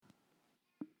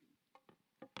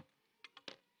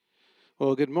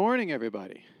Well, good morning,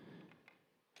 everybody.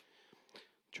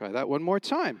 Try that one more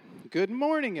time. Good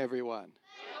morning, everyone.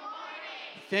 Good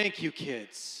morning. Thank you,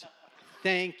 kids.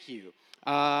 Thank you.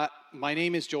 My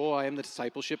name is Joel. I am the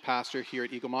discipleship pastor here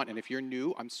at Eaglemont, and if you're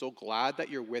new, I'm so glad that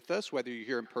you're with us, whether you're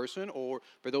here in person or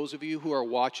for those of you who are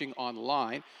watching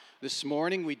online. This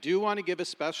morning, we do want to give a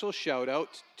special shout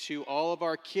out to all of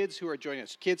our kids who are joining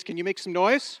us. Kids, can you make some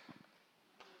noise?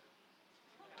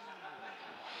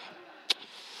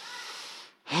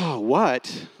 Oh,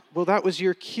 what? Well, that was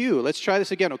your cue. Let's try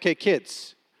this again. Okay,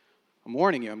 kids, I'm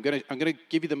warning you. I'm gonna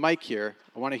give you the mic here.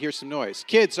 I want to hear some noise.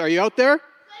 Kids, are you out there?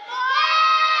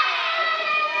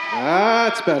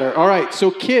 That's better. All right,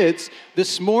 so kids,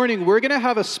 this morning we're going to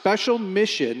have a special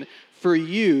mission for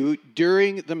you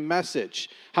during the message.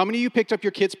 How many of you picked up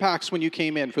your kids' packs when you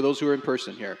came in, for those who are in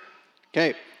person here?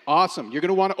 Okay, awesome. You're going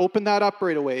to want to open that up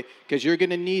right away because you're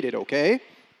going to need it, okay?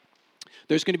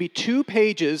 There's going to be 2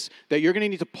 pages that you're going to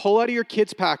need to pull out of your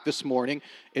kids' pack this morning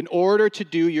in order to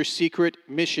do your secret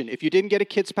mission. If you didn't get a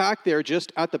kids' pack, they're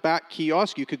just at the back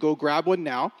kiosk. You could go grab one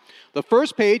now. The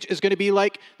first page is going to be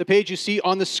like the page you see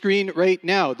on the screen right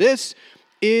now. This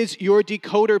is your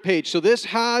decoder page. So this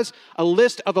has a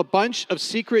list of a bunch of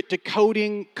secret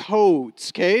decoding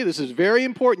codes, okay? This is very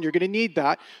important. You're going to need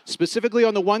that. Specifically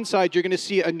on the one side, you're going to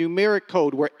see a numeric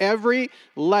code where every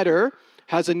letter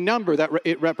has a number that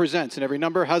it represents, and every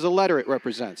number has a letter it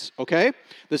represents, okay?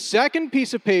 The second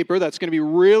piece of paper that's going to be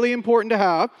really important to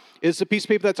have is the piece of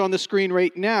paper that's on the screen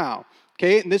right now,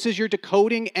 okay? And this is your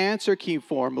decoding answer key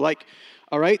form.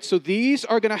 All right, so these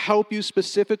are going to help you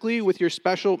specifically with your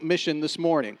special mission this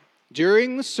morning.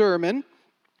 During the sermon,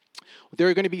 there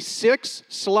are going to be 6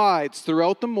 slides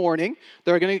throughout the morning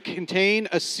that are going to contain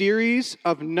a series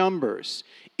of numbers.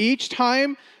 Each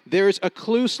time there's a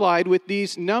clue slide with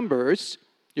these numbers,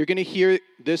 you're going to hear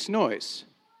this noise.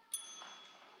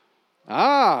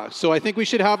 So I think we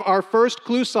should have our first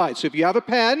clue slide. So if you have a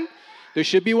pen, there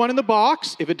should be one in the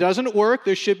box. If it doesn't work,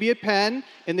 there should be a pen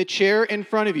in the chair in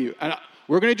front of you. And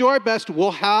we're going to do our best.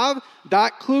 We'll have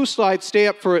that clue slide stay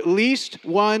up for at least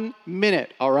 1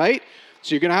 minute, all right?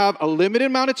 So you're going to have a limited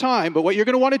amount of time, but what you're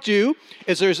going to want to do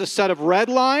is there's a set of red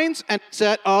lines and a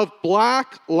set of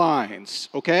black lines,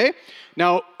 okay?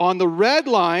 Now, on the red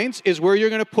lines is where you're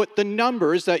going to put the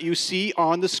numbers that you see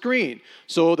on the screen.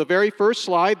 So the very first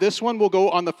slide, this one will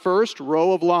go on the first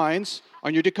row of lines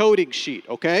on your decoding sheet,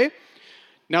 okay?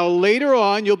 Now, later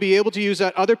on, you'll be able to use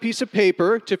that other piece of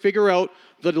paper to figure out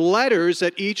the letters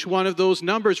that each one of those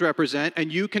numbers represent,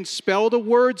 and you can spell the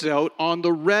words out on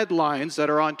the red lines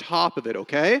that are on top of it,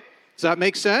 okay? Does that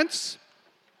make sense?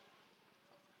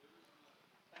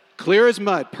 Clear as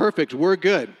mud. Perfect. We're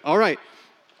good. All right.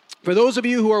 For those of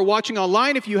you who are watching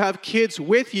online, if you have kids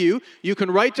with you, you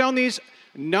can write down these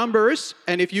numbers,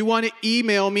 and if you want to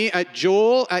email me at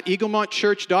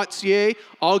joel@eaglemontchurch.ca,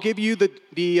 I'll give you the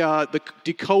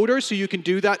decoder so you can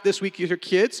do that this week with your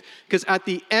kids, because at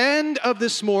the end of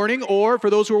this morning, or for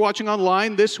those who are watching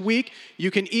online this week,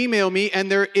 you can email me, and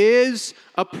there is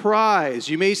a prize.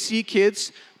 You may see,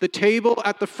 kids, the table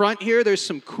at the front here, there's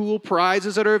some cool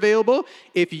prizes that are available.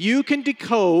 If you can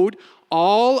decode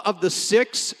all of the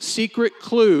 6 secret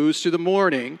clues to the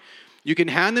morning, you can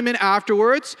hand them in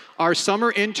afterwards. Our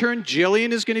summer intern,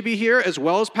 Jillian, is going to be here, as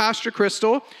well as Pastor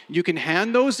Crystal. You can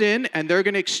hand those in, and they're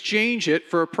going to exchange it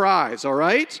for a prize, all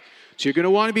right? So you're going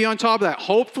to want to be on top of that.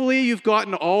 Hopefully, you've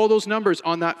gotten all those numbers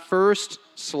on that first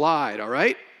slide, all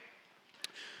right?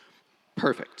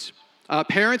 Perfect.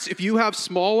 Parents, if you have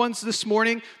small ones this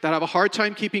morning that have a hard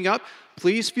time keeping up,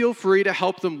 please feel free to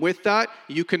help them with that.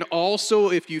 You can also,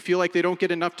 if you feel like they don't get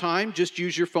enough time, just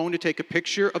use your phone to take a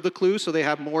picture of the clue so they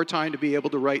have more time to be able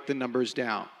to write the numbers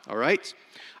down, all right?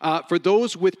 For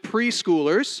those with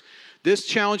preschoolers, this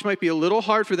challenge might be a little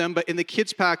hard for them, but in the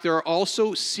kids' pack, there are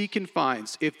also seek and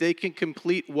finds. If they can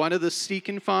complete one of the seek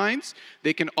and finds,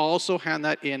 they can also hand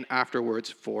that in afterwards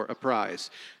for a prize.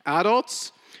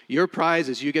 Adults, your prize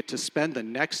is you get to spend the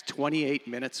next 28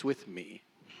 minutes with me.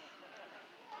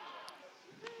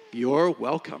 You're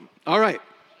welcome. All right.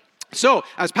 So,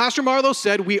 as Pastor Marlowe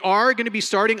said, we are going to be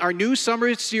starting our new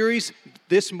summer series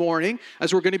this morning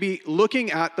as we're going to be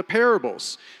looking at the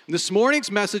parables. And this morning's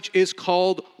message is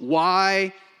called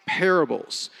Why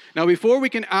Parables? Now, before we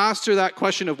can answer that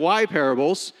question of why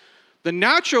parables, the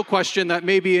natural question that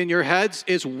may be in your heads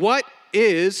is, what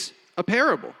is a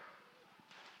parable?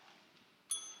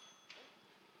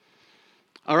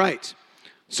 All right.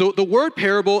 So the word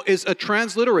parable is a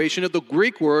transliteration of the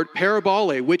Greek word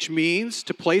parabole, which means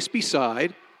to place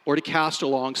beside or to cast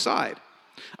alongside.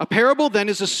 A parable then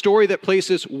is a story that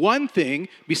places one thing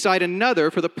beside another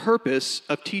for the purpose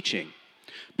of teaching.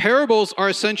 Parables are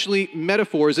essentially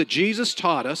metaphors that Jesus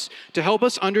taught us to help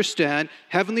us understand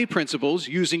heavenly principles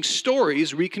using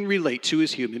stories we can relate to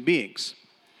as human beings.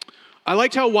 I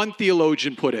liked how one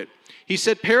theologian put it. He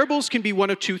said parables can be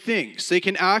one of two things. They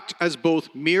can act as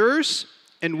both mirrors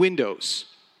and windows.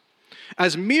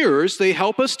 As mirrors, they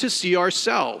help us to see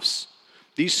ourselves.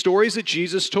 These stories that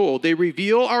Jesus told, they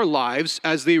reveal our lives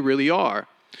as they really are.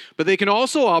 But they can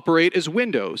also operate as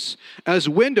windows. As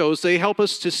windows, they help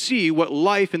us to see what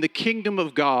life in the kingdom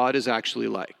of God is actually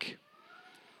like.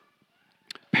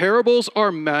 Parables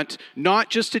are meant not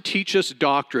just to teach us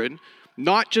doctrine,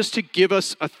 not just to give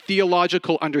us a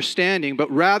theological understanding, but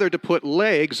rather to put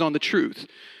legs on the truth,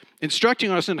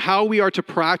 instructing us on how we are to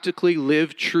practically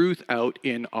live truth out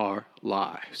in our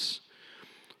lives.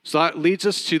 So that leads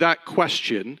us to that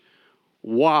question,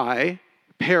 why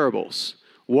parables?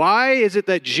 Why is it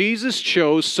that Jesus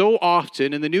chose so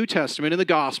often in the New Testament and the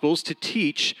Gospels to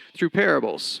teach through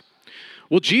parables?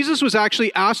 Well, Jesus was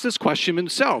actually asked this question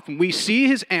himself, and we see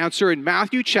his answer in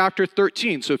Matthew chapter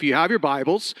 13. So if you have your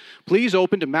Bibles, please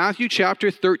open to Matthew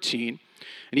chapter 13.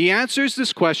 And he answers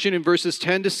this question in verses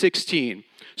 10 to 16.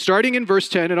 Starting in verse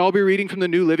 10, and I'll be reading from the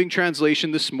New Living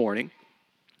Translation this morning.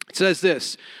 It says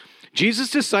this,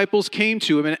 Jesus' disciples came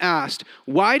to him and asked,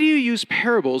 "Why do you use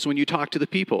parables when you talk to the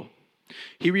people?"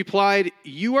 He replied,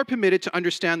 "You are permitted to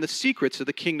understand the secrets of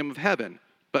the kingdom of heaven,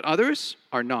 but others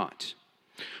are not.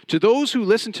 To those who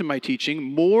listen to my teaching,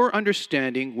 more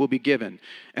understanding will be given,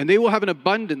 and they will have an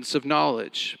abundance of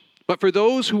knowledge. But for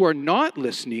those who are not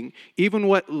listening, even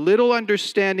what little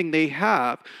understanding they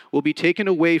have will be taken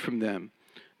away from them.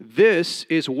 This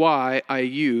is why I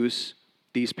use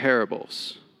these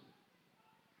parables."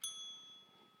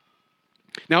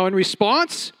 Now, in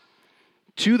response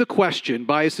to the question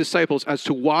by his disciples as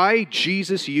to why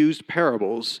Jesus used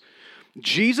parables,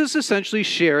 Jesus essentially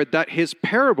shared that his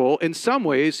parable, in some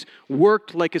ways,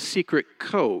 worked like a secret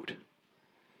code.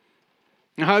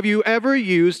 Now, have you ever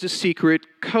used a secret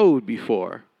code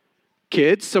before?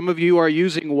 Kids, some of you are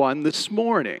using one this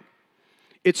morning.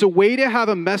 It's a way to have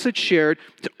a message shared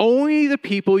to only the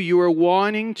people you are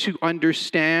wanting to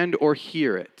understand or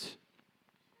hear it.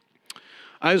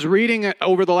 I was reading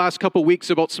over the last couple of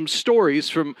weeks about some stories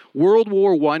from World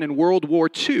War I and World War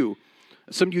II,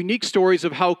 some unique stories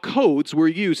of how codes were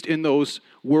used in those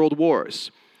world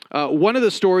wars. One of the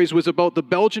stories was about the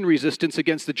Belgian resistance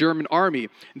against the German army.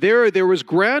 There was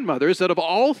grandmothers that, of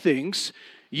all things,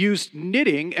 used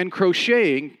knitting and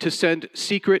crocheting to send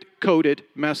secret coded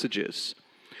messages.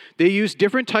 They used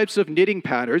different types of knitting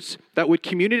patterns that would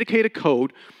communicate a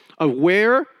code of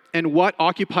where and what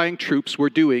occupying troops were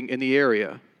doing in the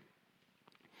area.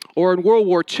 Or in World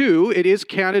War II, it is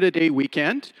Canada Day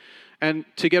weekend, and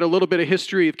to get a little bit of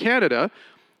history of Canada,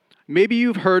 maybe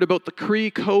you've heard about the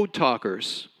Cree Code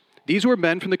Talkers. These were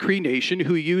men from the Cree Nation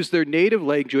who used their native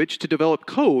language to develop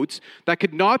codes that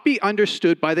could not be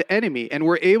understood by the enemy and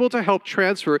were able to help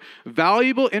transfer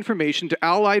valuable information to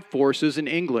Allied forces in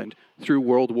England through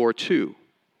World War II.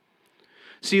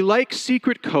 See, like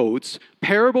secret codes,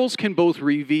 parables can both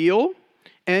reveal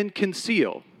and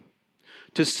conceal.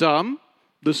 To some,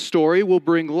 the story will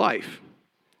bring life.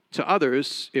 To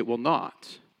others, it will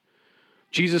not.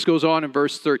 Jesus goes on in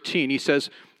verse 13. He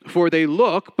says, "For they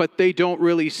look, but they don't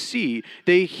really see.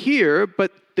 They hear,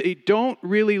 but they don't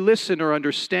really listen or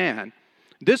understand.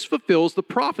 This fulfills the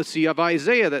prophecy of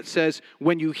Isaiah that says,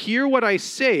 'When you hear what I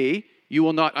say, you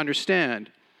will not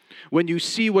understand. When you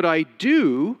see what I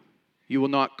do, you will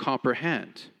not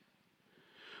comprehend.'"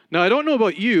 Now, I don't know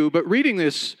about you, but reading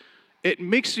this, it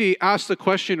makes me ask the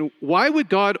question, why would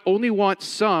God only want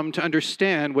some to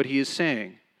understand what he is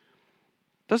saying?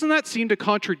 Doesn't that seem to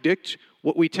contradict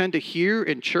what we tend to hear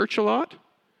in church a lot?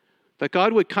 That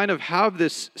God would kind of have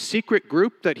this secret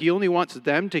group that he only wants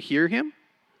them to hear him?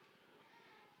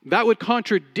 That would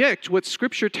contradict what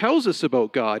Scripture tells us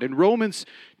about God. In Romans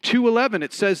 2:11,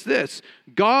 it says this,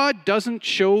 "God doesn't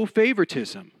show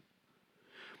favoritism."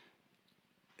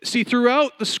 See,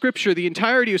 throughout the Scripture, the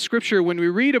entirety of Scripture, when we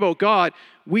read about God,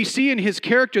 we see in his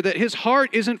character that his heart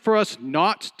isn't for us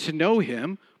not to know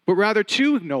him, but rather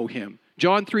to know him.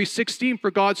 John 3:16,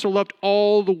 "For God so loved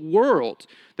all the world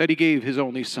that he gave his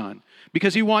only Son,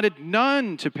 because he wanted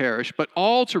none to perish, but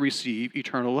all to receive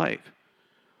eternal life."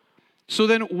 So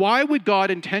then why would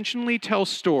God intentionally tell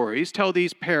stories, tell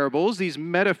these parables, these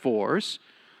metaphors,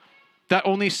 that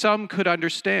only some could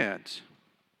understand?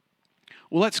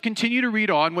 Well, let's continue to read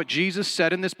on what Jesus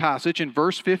said in this passage in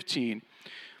verse 15.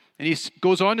 And he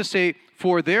goes on to say,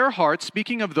 "For their hearts,"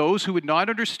 speaking of those who would not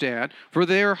understand, "for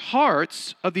their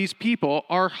hearts of these people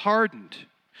are hardened,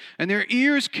 and their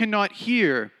ears cannot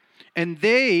hear, and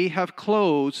they have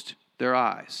closed their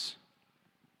eyes.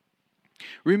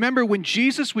 Remember, when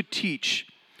Jesus would teach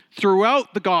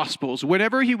throughout the Gospels,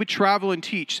 whenever he would travel and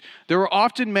teach, there were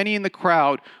often many in the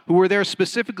crowd who were there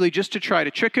specifically just to try to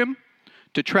trick him,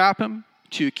 to trap him,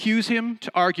 to accuse him,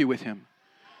 to argue with him.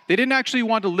 They didn't actually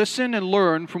want to listen and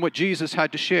learn from what Jesus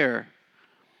had to share.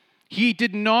 He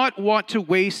did not want to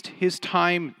waste his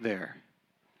time there.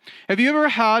 Have you ever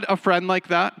had a friend like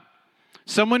that?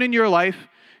 Someone in your life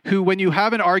who, when you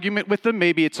have an argument with them,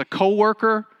 maybe it's a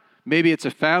coworker, maybe it's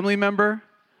a family member,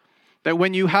 that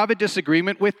when you have a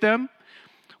disagreement with them,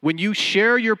 when you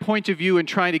share your point of view and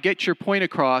trying to get your point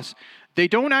across, they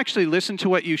don't actually listen to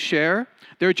what you share.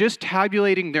 They're just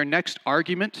tabulating their next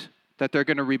argument that they're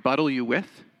going to rebuttal you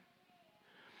with.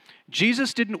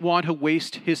 Jesus didn't want to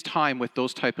waste his time with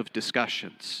those type of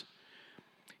discussions.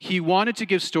 He wanted to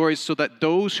give stories so that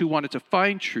those who wanted to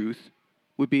find truth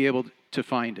would be able to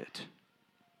find it.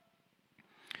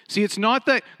 See, it's not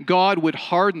that God would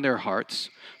harden their hearts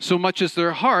so much as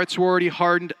their hearts were already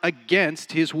hardened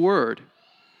against his word.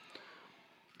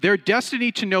 Their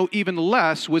destiny to know even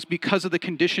less was because of the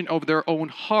condition of their own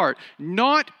heart,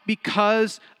 not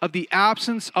because of the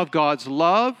absence of God's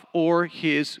love or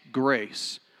his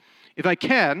grace. If I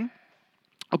can,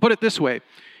 I'll put it this way.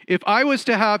 If I was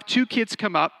to have two kids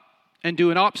come up and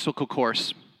do an obstacle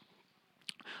course,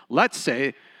 let's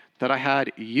say that I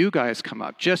had you guys come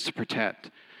up just to pretend,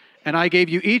 and I gave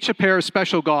you each a pair of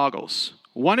special goggles.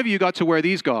 One of you got to wear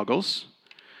these goggles,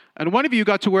 and one of you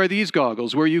got to wear these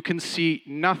goggles where you can see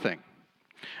nothing.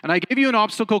 And I gave you an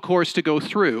obstacle course to go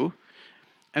through,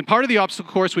 and part of the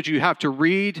obstacle course was you have to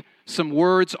read some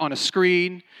words on a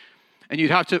screen, and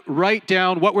you'd have to write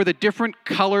down what were the different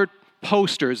colored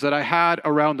posters that I had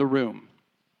around the room.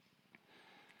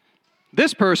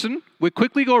 This person would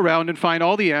quickly go around and find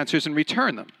all the answers and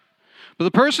return them. But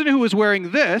the person who was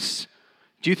wearing this,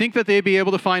 do you think that they'd be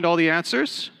able to find all the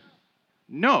answers?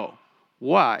 No.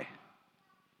 Why?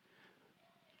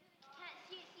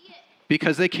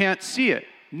 Because they can't see it.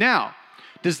 Now,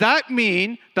 does that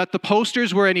mean that the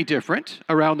posters were any different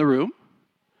around the room?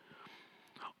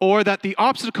 Or that the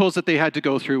obstacles that they had to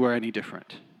go through were any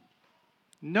different?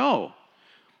 No.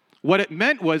 What it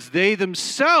meant was they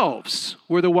themselves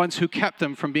were the ones who kept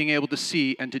them from being able to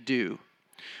see and to do.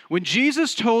 When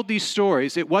Jesus told these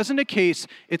stories, it wasn't a case,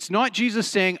 it's not Jesus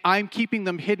saying, I'm keeping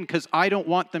them hidden because I don't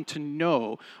want them to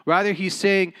know. Rather, he's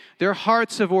saying their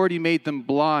hearts have already made them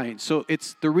blind. So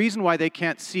it's the reason why they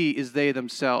can't see is they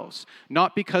themselves,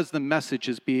 not because the message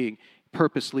is being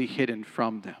purposely hidden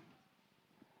from them.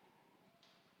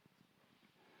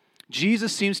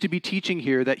 Jesus seems to be teaching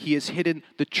here that he has hidden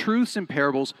the truths in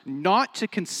parables not to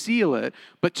conceal it,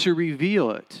 but to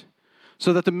reveal it,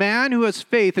 so that the man who has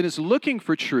faith and is looking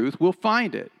for truth will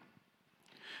find it.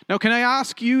 Now, can I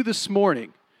ask you this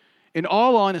morning, in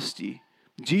all honesty,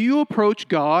 do you approach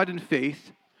God in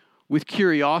faith with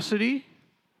curiosity,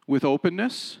 with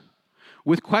openness,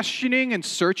 with questioning and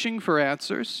searching for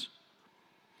answers?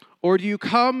 Or do you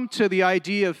come to the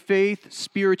idea of faith,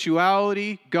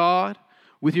 spirituality, God,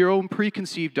 with your own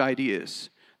preconceived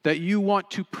ideas that you want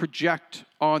to project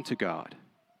onto God?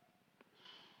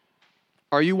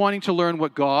 Are you wanting to learn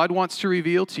what God wants to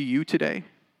reveal to you today?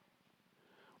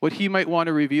 What he might want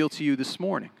to reveal to you this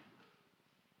morning?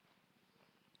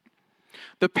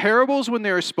 The parables, when they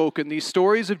are spoken, these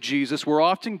stories of Jesus, were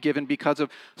often given because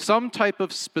of some type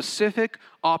of specific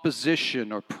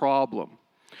opposition or problem.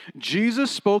 Jesus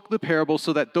spoke the parable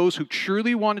so that those who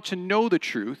truly wanted to know the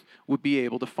truth would be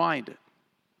able to find it.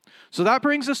 So that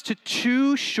brings us to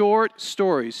two short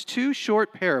stories, two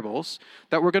short parables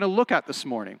that we're going to look at this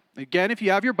morning. Again, if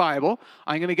you have your Bible,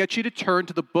 I'm going to get you to turn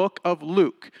to the book of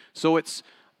Luke. So it's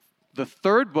the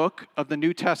third book of the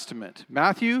New Testament.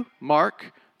 Matthew,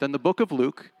 Mark, then the book of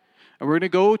Luke. And we're going to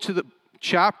go to the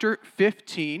chapter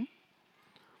 15.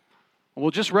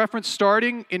 We'll just reference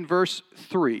starting in verse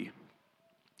 3.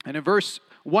 And in verse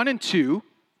 1 and 2,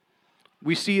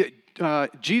 we see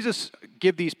Jesus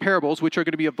give these parables, which are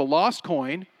going to be of the lost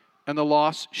coin and the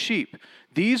lost sheep.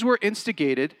 These were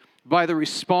instigated by the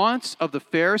response of the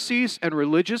Pharisees and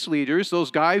religious leaders,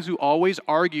 those guys who always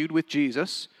argued with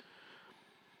Jesus,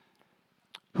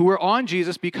 who were on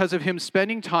Jesus because of him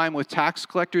spending time with tax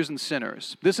collectors and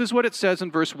sinners. This is what it says in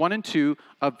verse 1 and 2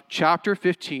 of chapter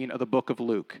 15 of the book of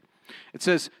Luke. It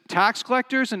says, tax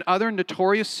collectors and other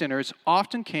notorious sinners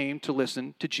often came to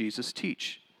listen to Jesus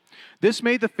teach. This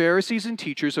made the Pharisees and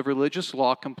teachers of religious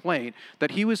law complain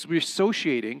that he was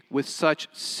associating with such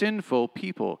sinful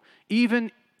people,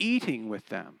 even eating with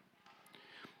them.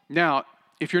 Now,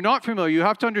 if you're not familiar, you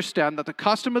have to understand that the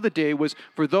custom of the day was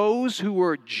for those who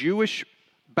were Jewish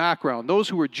background, those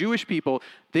who were Jewish people,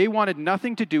 they wanted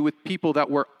nothing to do with people that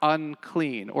were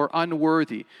unclean or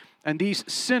unworthy. And these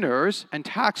sinners and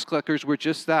tax collectors were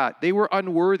just that. They were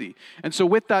unworthy. And so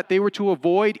with that, they were to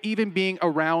avoid even being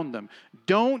around them.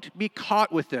 Don't be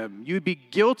caught with them. You'd be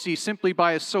guilty simply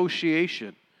by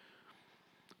association.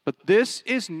 But this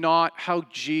is not how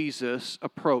Jesus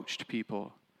approached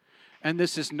people. And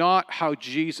this is not how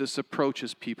Jesus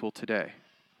approaches people today.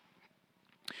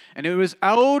 And it was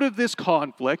out of this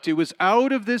conflict, it was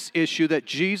out of this issue that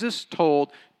Jesus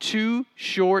told two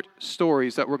short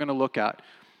stories that we're going to look at.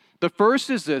 The first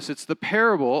is this. It's the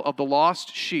parable of the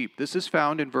lost sheep. This is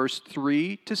found in verse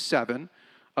 3 to 7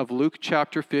 of Luke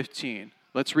chapter 15.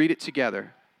 Let's read it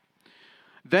together.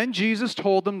 Then Jesus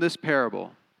told them this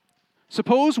parable.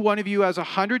 Suppose one of you has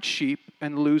 100 sheep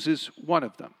and loses one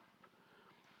of them.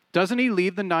 Doesn't he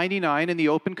leave the 99 in the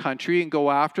open country and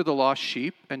go after the lost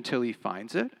sheep until he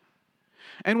finds it?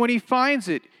 And when he finds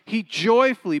it, he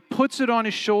joyfully puts it on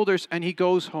his shoulders and he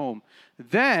goes home.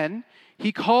 Then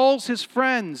he calls his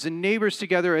friends and neighbors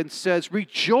together and says,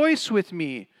 "Rejoice with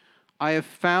me, I have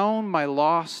found my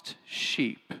lost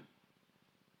sheep."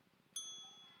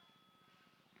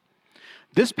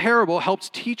 This parable helps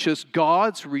teach us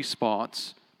God's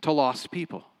response to lost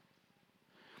people.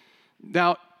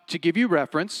 Now, to give you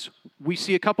reference, we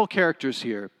see a couple characters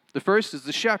here. The first is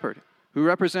the shepherd, who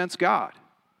represents God.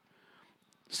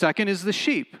 Second is the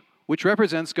sheep, which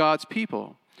represents God's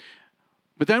people.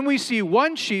 But then we see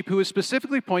one sheep who is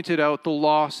specifically pointed out, the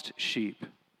lost sheep.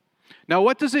 Now,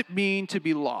 what does it mean to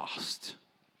be lost?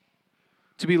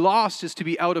 To be lost is to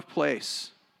be out of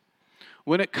place.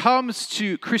 When it comes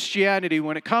to Christianity,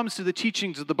 when it comes to the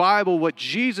teachings of the Bible, what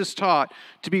Jesus taught,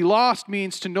 to be lost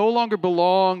means to no longer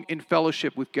belong in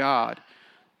fellowship with God.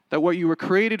 That what you were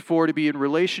created for, to be in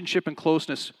relationship and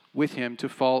closeness with Him, to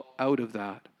fall out of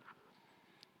that.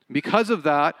 Because of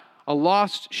that, a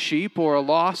lost sheep or a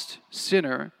lost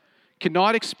sinner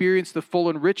cannot experience the full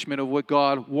enrichment of what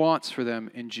God wants for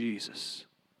them in Jesus.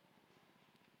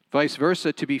 Vice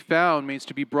versa, to be found means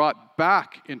to be brought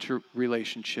back into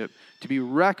relationship, to be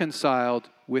reconciled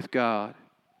with God.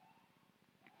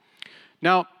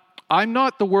 Now, I'm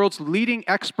not the world's leading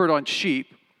expert on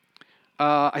sheep.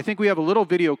 I think we have a little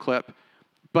video clip,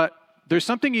 but there's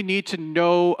something you need to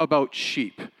know about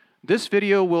sheep. This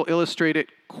video will illustrate it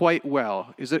quite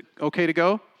well. Is it okay to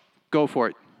go? Go for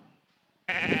it.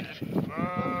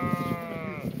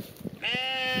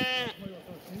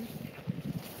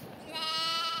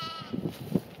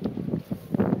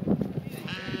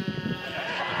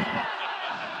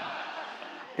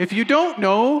 If you don't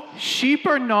know, sheep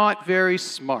are not very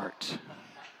smart.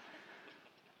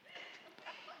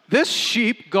 This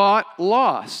sheep got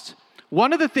lost.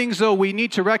 One of the things, though, we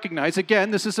need to recognize,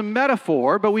 again, this is a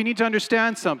metaphor, but we need to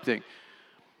understand something.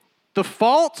 The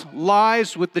fault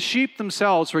lies with the sheep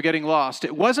themselves for getting lost.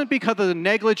 It wasn't because of the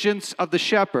negligence of the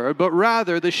shepherd, but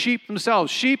rather the sheep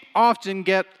themselves. Sheep often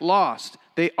get lost.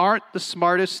 They aren't the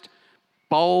smartest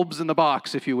bulbs in the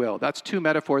box, if you will. That's two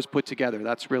metaphors put together.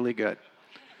 That's really good.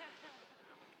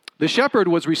 The shepherd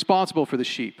was responsible for the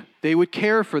sheep. They would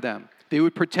care for them. They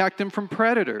would protect them from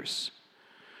predators.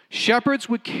 Shepherds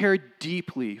would care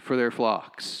deeply for their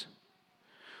flocks.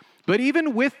 But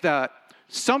even with that,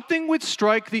 something would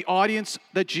strike the audience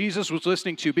that Jesus was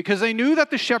listening to, because they knew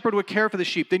that the shepherd would care for the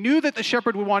sheep. They knew that the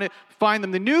shepherd would want to find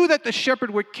them. They knew that the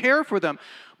shepherd would care for them.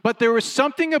 But there was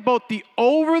something about the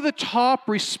over-the-top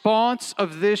response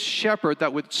of this shepherd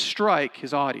that would strike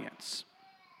his audience.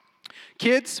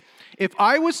 Kids, if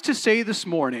I was to say this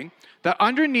morning that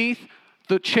underneath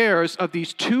the chairs of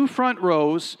these two front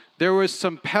rows, there was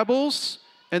some pebbles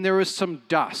and there was some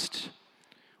dust,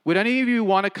 would any of you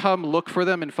want to come look for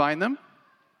them and find them?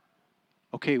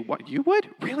 Okay, what, you would?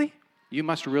 Really? You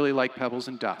must really like pebbles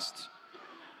and dust.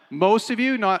 Most of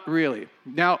you, not really.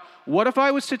 Now, what if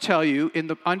I was to tell you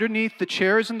underneath the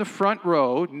chairs in the front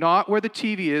row, not where the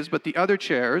TV is, but the other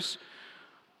chairs,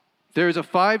 there's a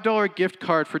 $5 gift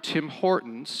card for Tim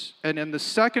Hortons, and in the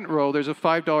second row, there's a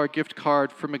 $5 gift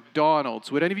card for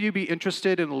McDonald's. Would any of you be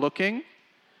interested in looking?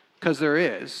 Because there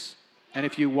is. And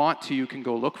if you want to, you can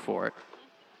go look for it.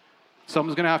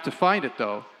 Someone's going to have to find it,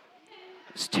 though.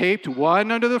 It's taped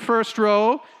one under the first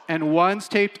row, and one's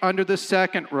taped under the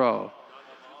second row.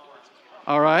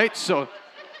 All right, so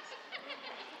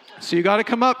you got to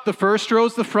come up. The first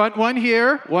row's the front one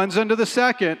here. One's under the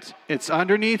second. It's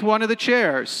underneath one of the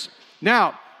chairs.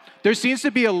 Now, there seems to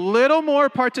be a little more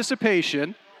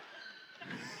participation.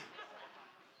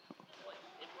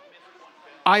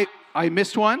 I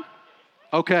missed one?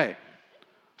 Okay.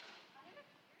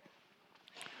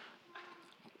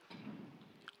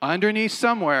 Underneath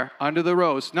somewhere, under the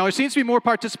rows. Now, there seems to be more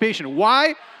participation.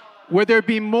 Why would there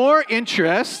be more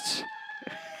interest?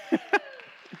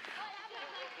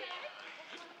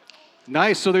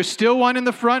 Nice. So there's still one in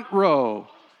the front row.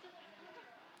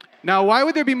 Now, why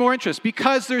would there be more interest?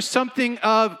 Because there's something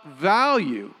of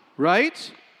value,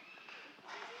 right?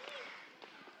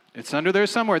 It's under there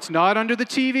somewhere. It's not under the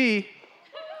TV.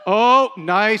 Oh,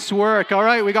 nice work. All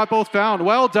right, we got both found.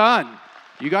 Well done.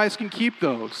 You guys can keep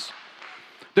those.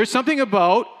 There's something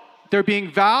about there being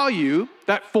value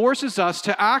that forces us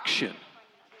to action.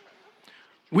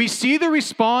 We see the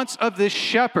response of this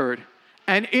shepherd,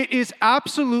 and it is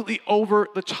absolutely over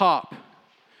the top.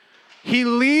 He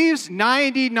leaves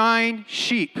 99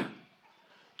 sheep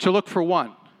to look for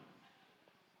one.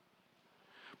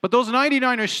 But those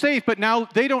 99 are safe, but now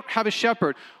they don't have a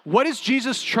shepherd. What is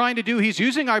Jesus trying to do? He's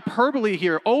using hyperbole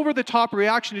here, over-the-top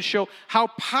reaction to show how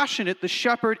passionate the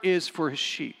shepherd is for his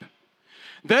sheep.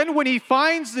 Then when he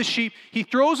finds the sheep, he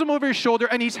throws them over his shoulder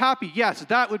and he's happy. Yes,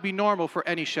 that would be normal for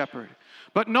any shepherd.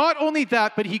 But not only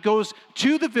that, but he goes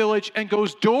to the village and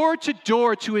goes door to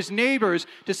door to his neighbors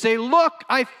to say, look,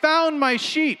 I found my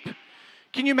sheep.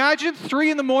 Can you imagine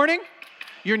 3 a.m?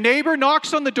 Your neighbor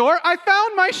knocks on the door, I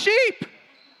found my sheep.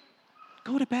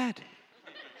 Go to bed.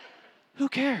 Who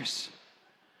cares?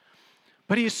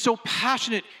 But he is so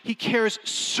passionate. He cares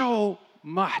so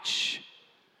much.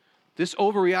 This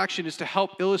overreaction is to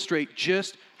help illustrate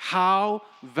just how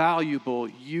valuable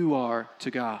you are to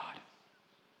God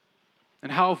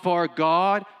and how far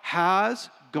God has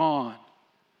gone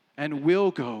and will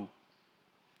go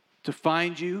to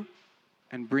find you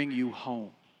and bring you home.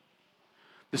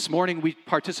 This morning we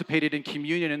participated in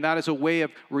communion, and that is a way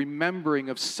of remembering,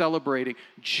 of celebrating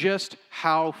just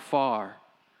how far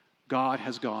God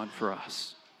has gone for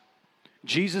us.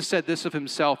 Jesus said this of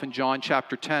himself in John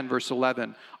chapter 10, verse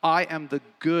 11, I am the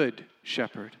good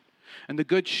shepherd, and the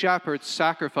good shepherd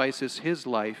sacrifices his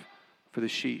life for the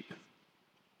sheep.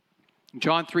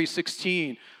 John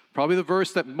 3:16, probably the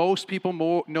verse that most people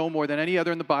know more than any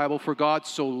other in the Bible, for God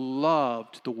so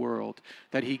loved the world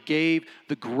that he gave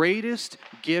the greatest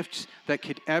gift that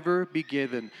could ever be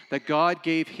given, that God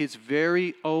gave his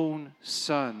very own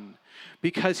son,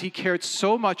 because he cared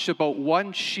so much about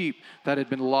one sheep that had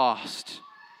been lost,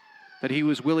 that he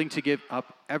was willing to give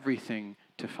up everything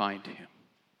to find him.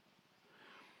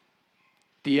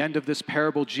 The end of this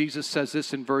parable, Jesus says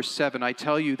this in verse 7, I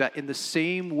tell you that in the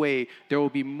same way, there will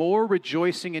be more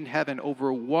rejoicing in heaven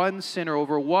over one sinner,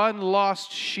 over one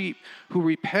lost sheep who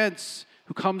repents,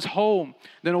 who comes home,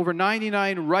 than over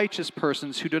 99 righteous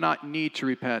persons who do not need to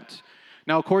repent.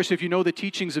 Now, of course, if you know the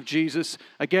teachings of Jesus,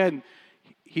 again,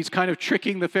 he's kind of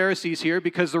tricking the Pharisees here,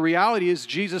 because the reality is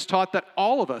Jesus taught that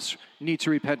all of us need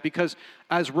to repent, because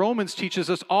as Romans teaches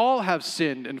us, all have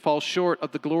sinned and fall short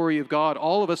of the glory of God.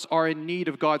 All of us are in need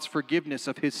of God's forgiveness,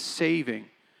 of his saving.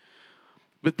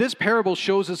 But this parable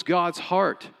shows us God's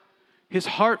heart, his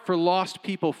heart for lost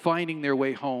people finding their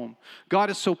way home. God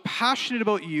is so passionate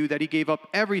about you that he gave up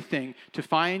everything to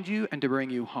find you and to bring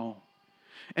you home.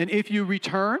 And if you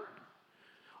return,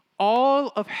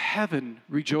 all of heaven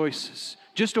rejoices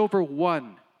just over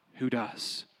one who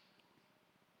does.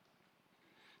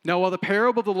 Now, while the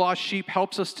parable of the lost sheep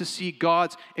helps us to see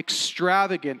God's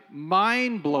extravagant,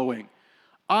 mind-blowing,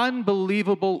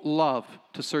 unbelievable love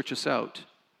to search us out,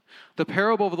 the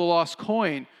parable of the lost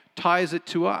coin ties it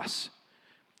to us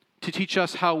to teach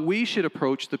us how we should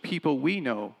approach the people we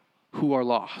know who are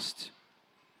lost.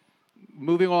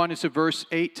 Moving on into verse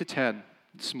 8 to 10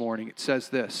 this morning, it says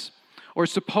this, or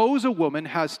suppose a woman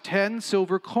has 10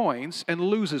 silver coins and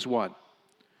loses one.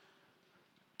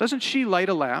 Doesn't she light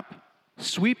a lamp,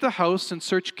 sweep the house, and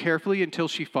search carefully until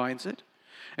she finds it?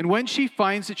 And when she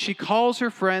finds it, she calls her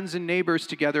friends and neighbors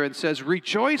together and says,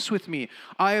 rejoice with me,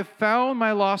 I have found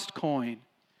my lost coin.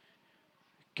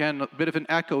 Again, a bit of an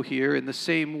echo here. In the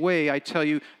same way, I tell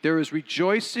you, there is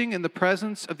rejoicing in the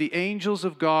presence of the angels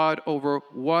of God over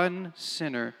one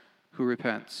sinner who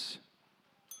repents.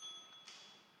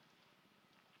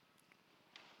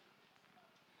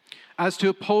 As to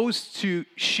opposed to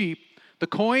sheep, the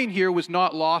coin here was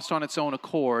not lost on its own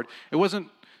accord. It wasn't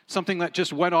something that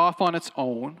just went off on its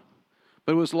own,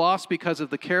 but it was lost because of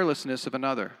the carelessness of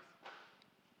another.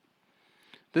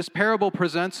 This parable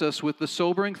presents us with the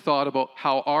sobering thought about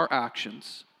how our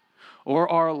actions,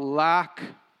 or our lack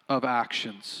of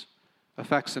actions,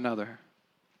 affects another.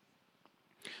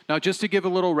 Now, just to give a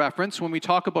little reference, when we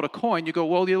talk about a coin, you go,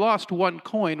 well, you lost one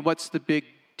coin, what's the big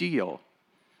deal?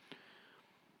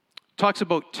 Talks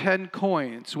about 10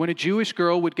 coins. When a Jewish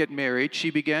girl would get married, she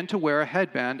began to wear a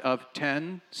headband of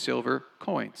 10 silver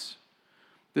coins.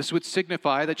 This would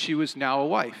signify that she was now a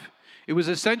wife. It was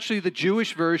essentially the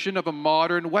Jewish version of a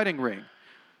modern wedding ring.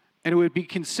 And it would be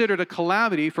considered a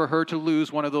calamity for her to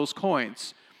lose one of those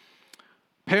coins.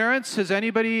 Parents, has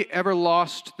anybody ever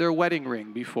lost their wedding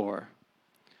ring before?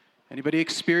 Anybody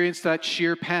experienced that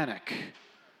sheer panic?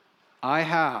 I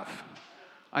have.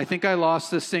 I think I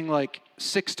lost this thing like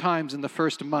 6 times in the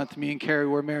first month me and Carrie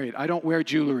were married. I don't wear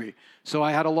jewelry, so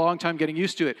I had a long time getting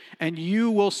used to it. And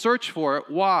you will search for it.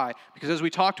 Why? Because as we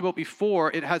talked about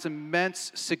before, it has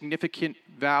immense significant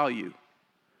value.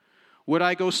 Would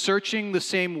I go searching the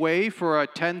same way for a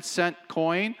 10-cent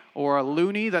coin or a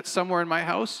loonie that's somewhere in my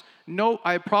house? No,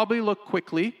 I'd probably look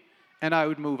quickly and I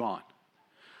would move on.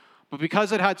 But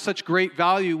because it had such great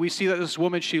value, we see that this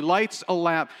woman, she lights a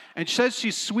lamp and says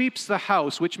she sweeps the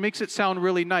house, which makes it sound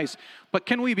really nice. But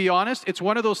can we be honest? It's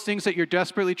one of those things that you're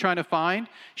desperately trying to find.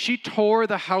 She tore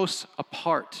the house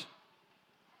apart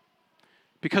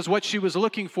because what she was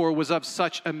looking for was of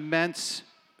such immense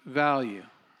value.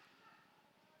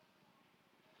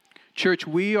 Church,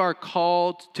 we are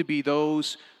called to be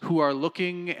those who are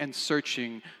looking and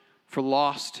searching for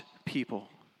lost people.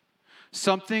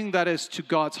 Something that is to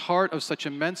God's heart of such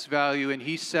immense value, and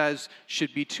he says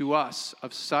should be to us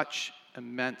of such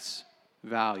immense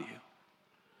value.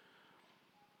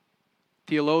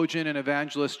 Theologian and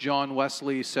evangelist John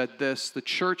Wesley said this: "The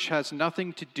church has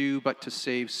nothing to do but to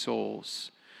save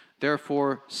souls.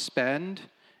 Therefore, spend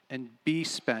and be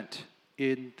spent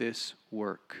in this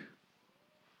work."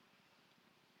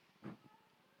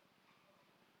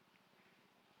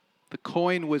 The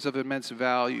coin was of immense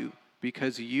value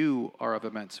because you are of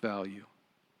immense value.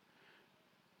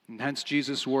 And hence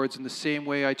Jesus' words, "In the same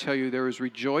way I tell you, there is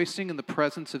rejoicing in the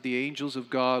presence of the angels of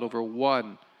God over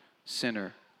one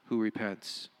sinner who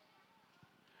repents."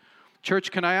 Church,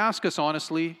 can I ask us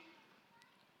honestly,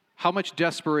 how much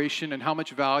desperation and how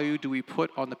much value do we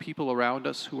put on the people around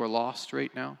us who are lost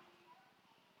right now?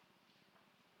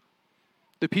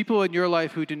 The people in your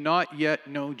life who do not yet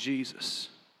know Jesus.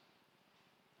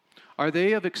 Are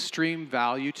they of extreme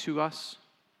value to us?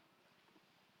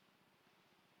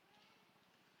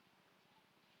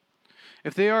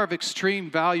 If they are of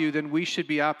extreme value, then we should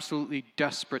be absolutely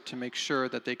desperate to make sure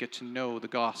that they get to know the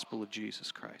gospel of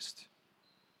Jesus Christ.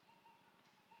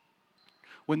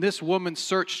 When this woman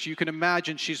searched, you can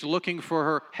imagine she's looking for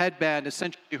her headband,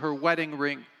 essentially her wedding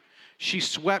ring. She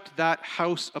swept that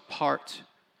house apart.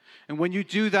 And when you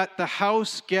do that, the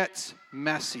house gets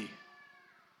messy.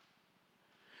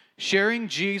 Sharing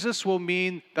Jesus will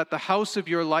mean that the house of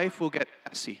your life will get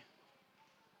messy.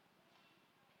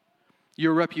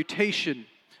 Your reputation,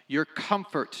 your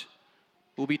comfort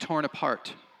will be torn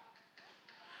apart.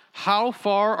 How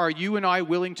far are you and I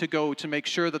willing to go to make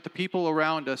sure that the people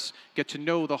around us get to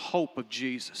know the hope of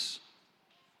Jesus?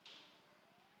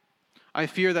 I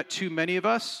fear that too many of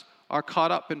us are caught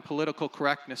up in political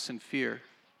correctness and fear,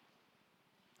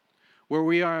 where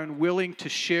we are unwilling to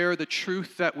share the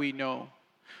truth that we know.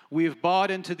 We have bought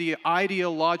into the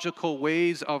ideological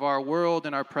ways of our world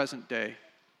in our present day.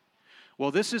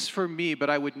 Well, this is for me, but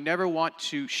I would never want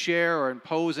to share or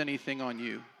impose anything on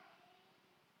you.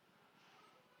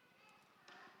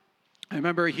 I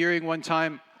remember hearing one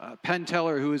time Penn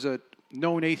Teller, who is a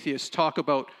known atheist, talk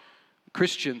about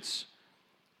Christians.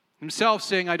 Himself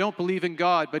saying, "I don't believe in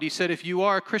God," but he said, "If you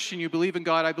are a Christian, you believe in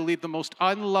God, I believe the most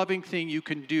unloving thing you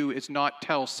can do is not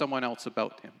tell someone else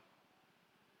about him."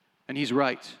 And he's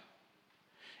right.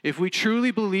 If we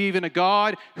truly believe in a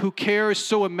God who cares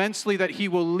so immensely that he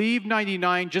will leave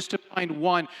 99 just to find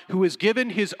one, who has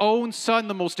given his own son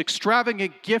the most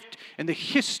extravagant gift in the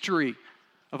history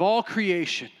of all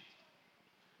creation,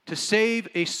 to save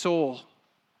a soul,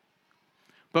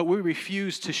 but we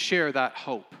refuse to share that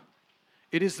hope,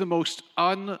 it is the most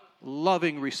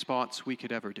unloving response we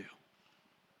could ever do.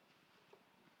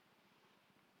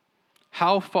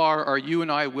 How far are you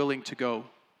and I willing to go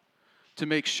to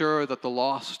make sure that the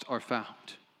lost are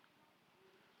found?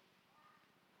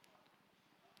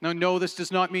 Now, no, this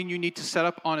does not mean you need to set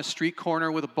up on a street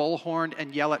corner with a bullhorn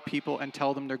and yell at people and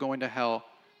tell them they're going to hell.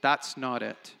 That's not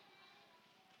it.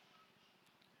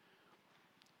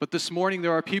 But this morning,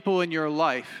 there are people in your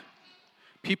life,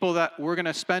 people that we're going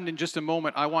to spend in just a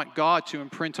moment. I want God to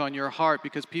imprint on your heart,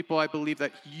 because people, I believe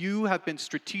that you have been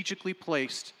strategically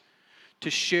placed to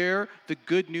share the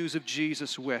good news of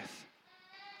Jesus with,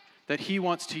 that he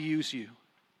wants to use you.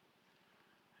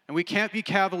 And we can't be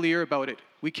cavalier about it.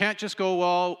 We can't just go,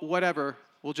 well, whatever,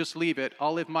 we'll just leave it.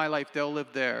 I'll live my life, they'll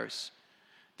live theirs.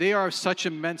 They are of such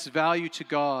immense value to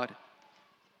God.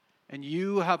 And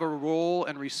you have a role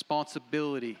and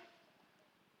responsibility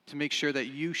to make sure that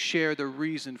you share the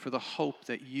reason for the hope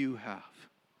that you have.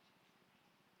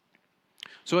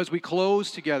 So as we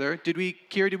close together, did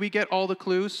we get all the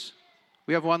clues?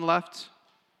 We have one left?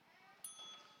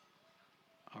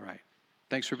 All right.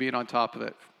 Thanks for being on top of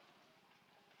it.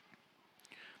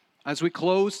 As we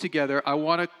close together, I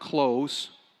want to close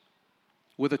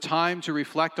with a time to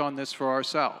reflect on this for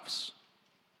ourselves.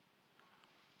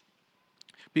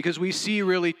 Because we see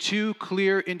really two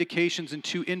clear indications and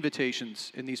two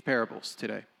invitations in these parables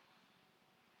today.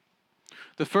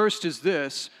 The first is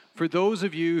this: for those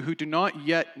of you who do not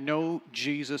yet know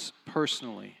Jesus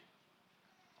personally,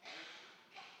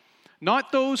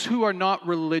 not those who are not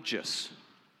religious,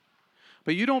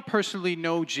 but you don't personally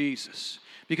know Jesus.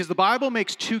 Because the Bible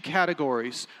makes two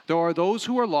categories. There are those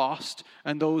who are lost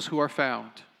and those who are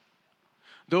found.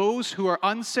 Those who are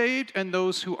unsaved and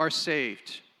those who are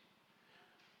saved.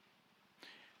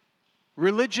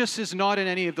 Religious is not in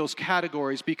any of those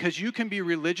categories because you can be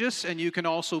religious and you can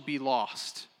also be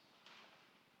lost.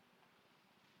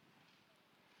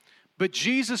 But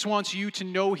Jesus wants you to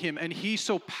know him, and he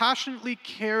so passionately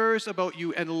cares about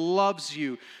you and loves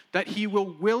you that he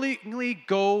will willingly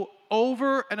go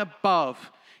over and above.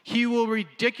 He will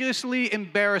ridiculously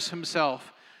embarrass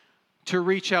himself to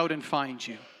reach out and find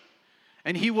you.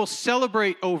 And he will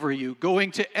celebrate over you, going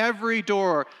to every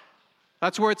door.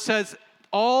 That's where it says,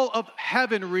 all of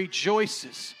heaven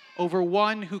rejoices over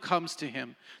one who comes to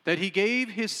him, that he gave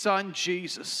his son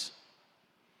Jesus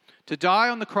to die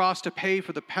on the cross to pay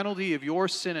for the penalty of your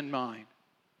sin and mine.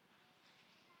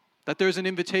 That there's an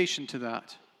invitation to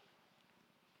that.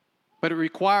 But it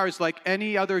requires, like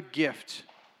any other gift,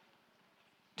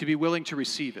 to be willing to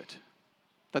receive it.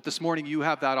 That this morning you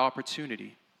have that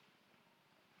opportunity.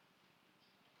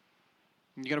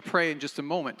 And you're going to pray in just a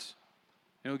moment.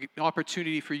 It'll give an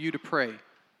opportunity for you to pray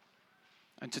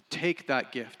and to take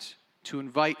that gift, to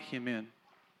invite him in.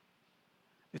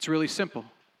 It's really simple.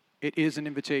 It is an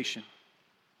invitation.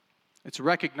 It's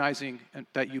recognizing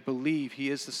that you believe he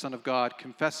is the Son of God,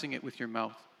 confessing it with your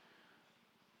mouth,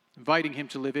 inviting him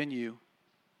to live in you,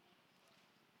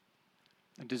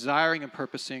 and desiring and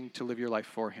purposing to live your life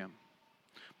for him.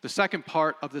 The second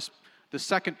part of this, the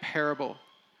second parable,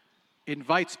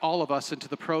 invites all of us into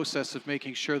the process of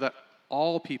making sure that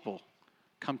all people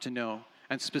come to know,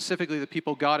 and specifically the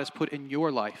people God has put in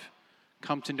your life,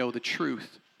 come to know the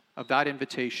truth of that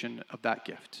invitation, of that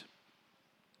gift.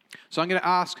 So I'm going to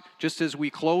ask, just as we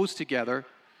close together,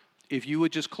 if you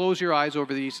would just close your eyes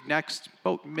over these next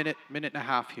about minute and a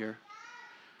half here.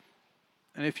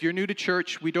 And if you're new to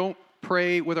church, we don't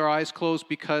pray with our eyes closed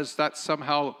because that's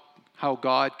somehow how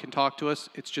God can talk to us.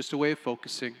 It's just a way of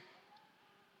focusing.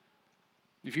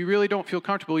 If you really don't feel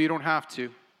comfortable, you don't have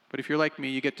to. But if you're like me,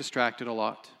 you get distracted a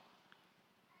lot.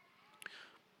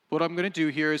 What I'm going to do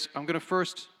here is I'm going to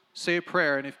first say a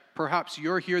prayer. And if perhaps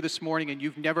you're here this morning and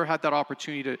you've never had that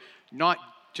opportunity to not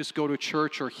just go to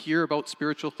church or hear about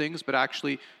spiritual things, but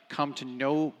actually come to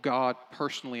know God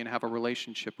personally and have a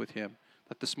relationship with him,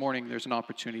 that this morning there's an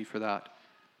opportunity for that.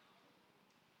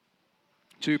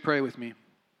 So you pray with me.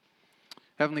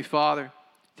 Heavenly Father,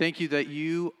 thank you that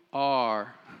you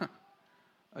are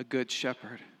a good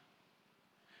shepherd.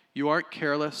 You aren't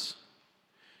careless.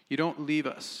 You don't leave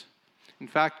us. In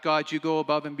fact, God, you go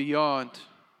above and beyond.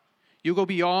 You go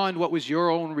beyond what was your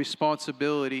own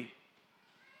responsibility.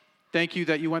 Thank you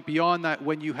that you went beyond that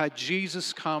when you had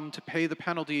Jesus come to pay the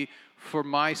penalty for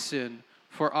my sin,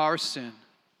 for our sin.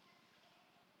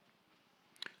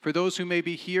 For those who may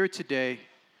be here today,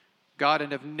 God,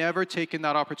 and have never taken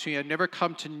that opportunity, have never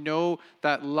come to know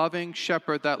that loving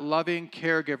shepherd, that loving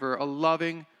caregiver, a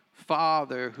loving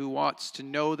Father who wants to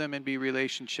know them and be in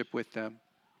relationship with them.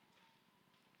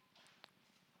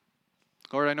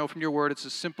 Lord, I know from your word it's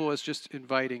as simple as just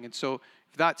inviting. And so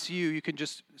if that's you, you can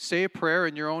just say a prayer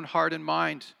in your own heart and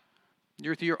mind,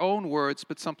 with your own words,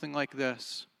 but something like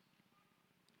this.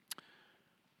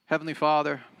 Heavenly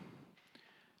Father,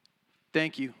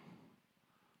 thank you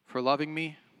for loving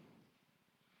me.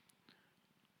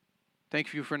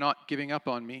 Thank you for not giving up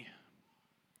on me.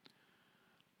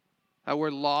 That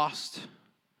word lost,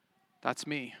 that's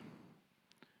me.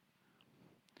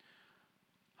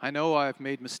 I know I've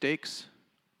made mistakes.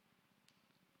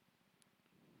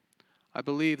 I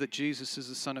believe that Jesus is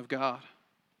the Son of God.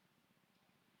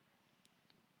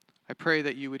 I pray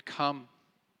that you would come,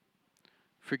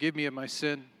 forgive me of my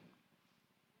sin,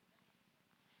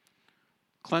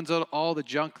 cleanse out all the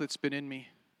junk that's been in me,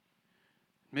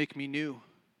 make me new,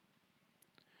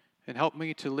 and help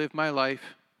me to live my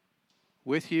life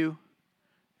with you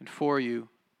and for you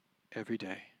every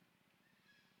day.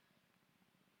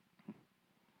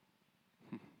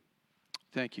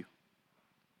 Thank you.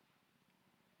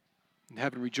 And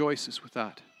heaven rejoices with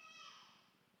that.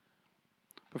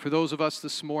 But for those of us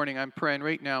this morning, I'm praying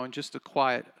right now in just a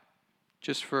quiet,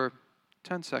 just for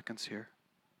 10 seconds here.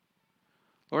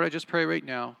 Lord, I just pray right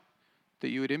now that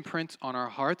you would imprint on our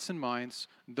hearts and minds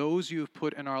those you have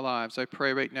put in our lives. I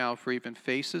pray right now for even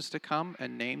faces to come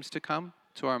and names to come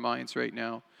to our minds right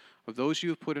now of those you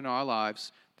have put in our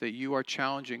lives that you are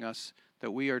challenging us,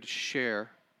 that we are to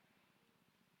share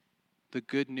the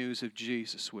good news of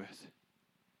Jesus with.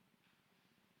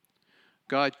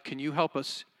 God, can you help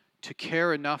us to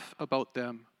care enough about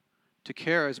them, to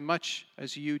care as much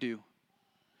as you do,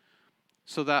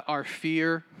 so that our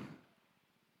fear,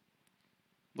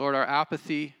 Lord, our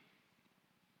apathy,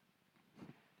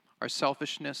 our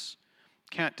selfishness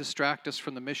can't distract us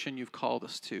from the mission you've called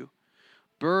us to.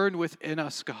 Burn within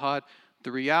us, God,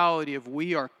 the reality of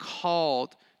we are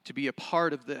called to be a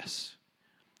part of this.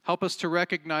 Help us to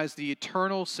recognize the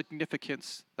eternal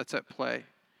significance that's at play.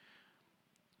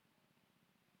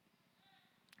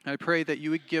 I pray that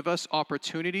you would give us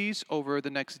opportunities over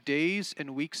the next days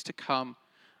and weeks to come,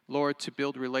 Lord, to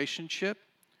build relationship,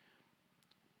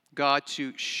 God,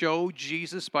 to show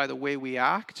Jesus by the way we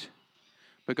act,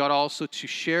 but God, also to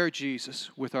share Jesus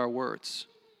with our words.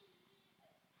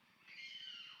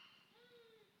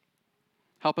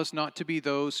 Help us not to be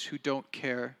those who don't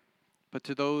care, but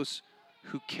to those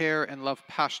who care and love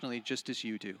passionately just as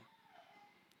you do.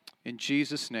 In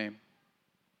Jesus' name,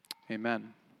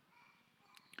 amen.